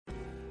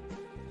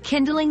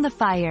Kindling the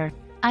fire,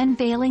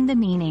 unveiling the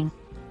meaning.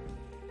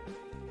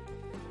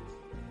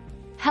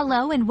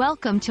 Hello and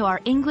welcome to our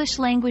English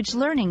language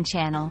learning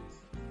channel.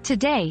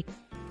 Today,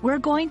 we're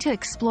going to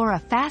explore a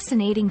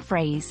fascinating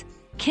phrase,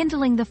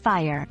 kindling the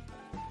fire.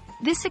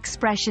 This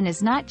expression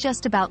is not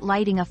just about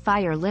lighting a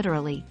fire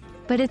literally,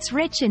 but it's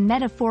rich in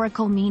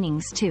metaphorical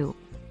meanings too.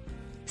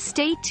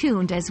 Stay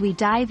tuned as we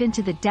dive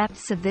into the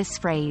depths of this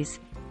phrase,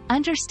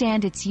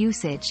 understand its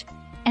usage,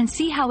 and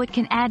see how it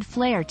can add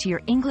flair to your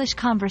English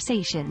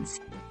conversations.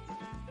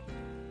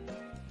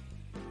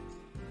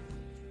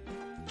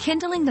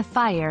 Kindling the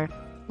fire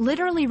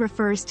literally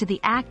refers to the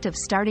act of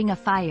starting a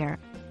fire.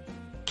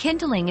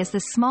 Kindling is the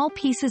small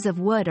pieces of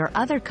wood or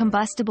other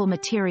combustible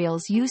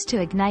materials used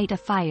to ignite a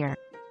fire.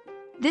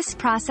 This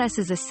process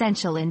is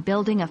essential in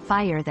building a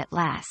fire that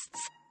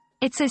lasts.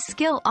 It's a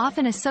skill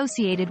often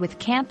associated with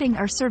camping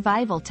or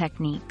survival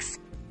techniques.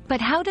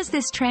 But how does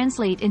this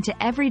translate into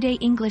everyday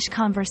English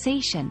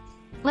conversation?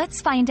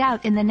 Let's find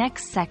out in the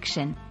next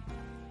section.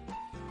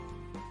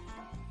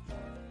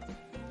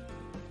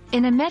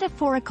 In a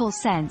metaphorical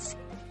sense,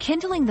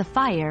 kindling the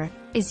fire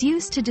is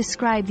used to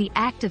describe the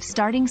act of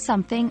starting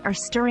something or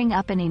stirring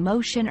up an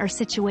emotion or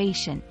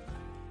situation.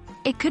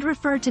 It could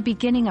refer to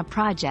beginning a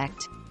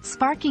project,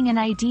 sparking an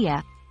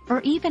idea,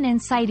 or even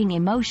inciting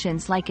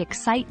emotions like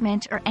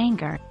excitement or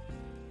anger.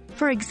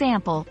 For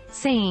example,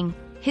 saying,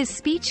 "His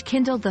speech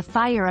kindled the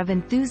fire of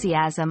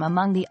enthusiasm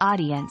among the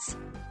audience,"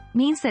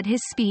 means that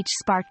his speech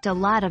sparked a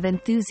lot of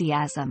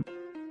enthusiasm.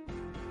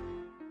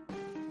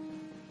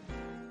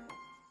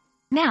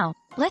 Now,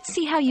 let's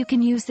see how you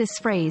can use this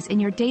phrase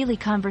in your daily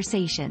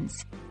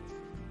conversations.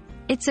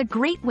 It's a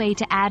great way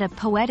to add a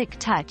poetic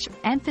touch or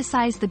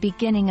emphasize the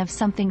beginning of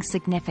something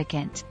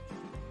significant.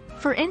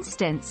 For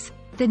instance,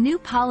 the new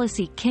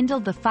policy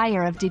kindled the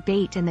fire of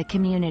debate in the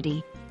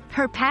community.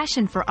 Her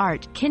passion for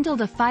art kindled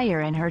a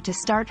fire in her to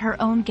start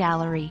her own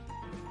gallery.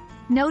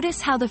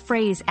 Notice how the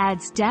phrase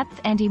adds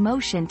depth and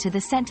emotion to the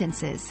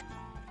sentences.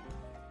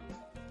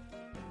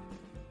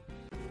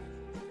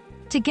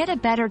 To get a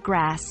better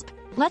grasp,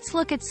 let's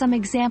look at some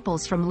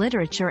examples from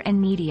literature and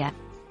media.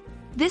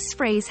 This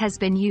phrase has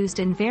been used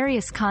in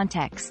various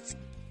contexts,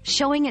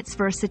 showing its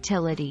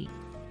versatility.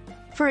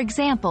 For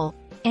example,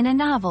 in a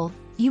novel,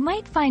 you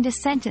might find a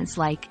sentence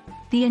like,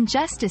 "The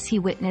injustice he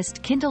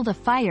witnessed kindled a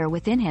fire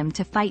within him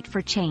to fight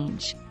for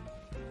change."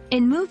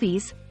 In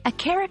movies, a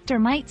character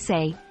might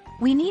say,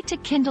 "We need to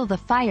kindle the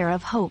fire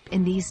of hope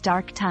in these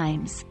dark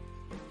times."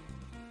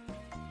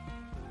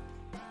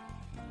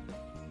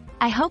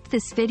 I hope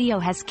this video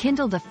has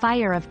kindled a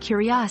fire of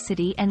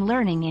curiosity and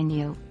learning in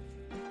you.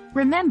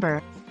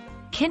 Remember,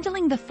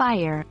 kindling the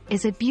fire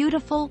is a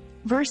beautiful,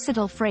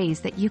 versatile phrase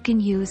that you can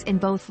use in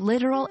both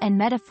literal and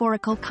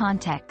metaphorical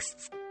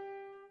contexts.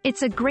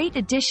 It's a great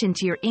addition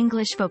to your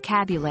English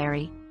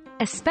vocabulary,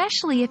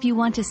 especially if you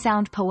want to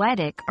sound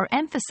poetic or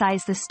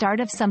emphasize the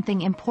start of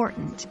something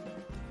important.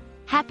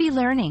 Happy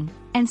learning,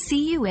 and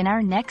see you in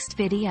our next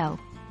video.